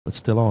It's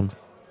still on.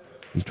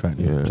 He's trying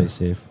to play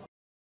safe.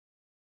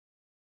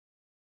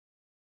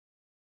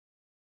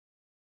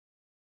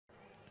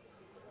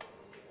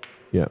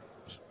 Yeah,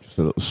 just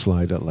a little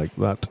slider like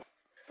that.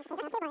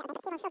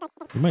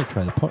 He might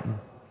try the potting.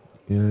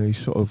 Yeah, he's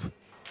sort of...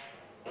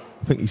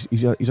 I think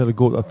he's had a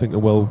go at that,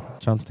 thinking, well...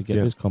 Chance to get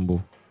his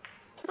combo.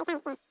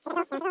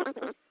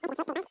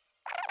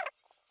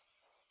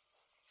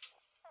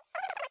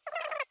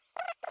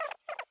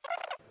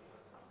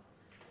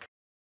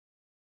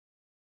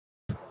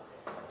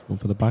 Going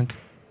for the bank.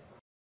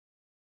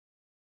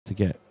 To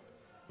get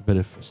a bit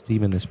of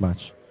steam in this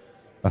match.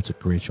 That's a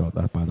great shot,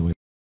 that, by the way.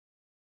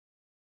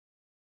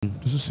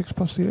 Does a 6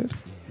 pass the 8?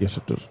 Yes,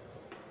 it does.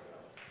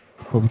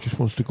 Probably just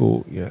wants to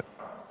go,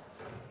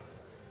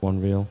 One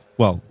rail.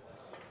 Well,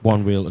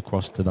 one rail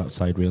across to that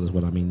side rail is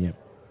what I mean, yeah. It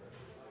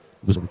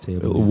was on the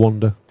table. A little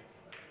wander.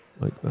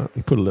 Like that.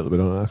 He put a little bit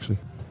on it, actually.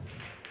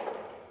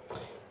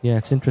 Yeah,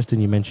 it's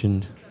interesting you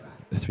mentioned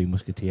the Three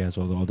Musketeers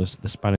or the Spanish.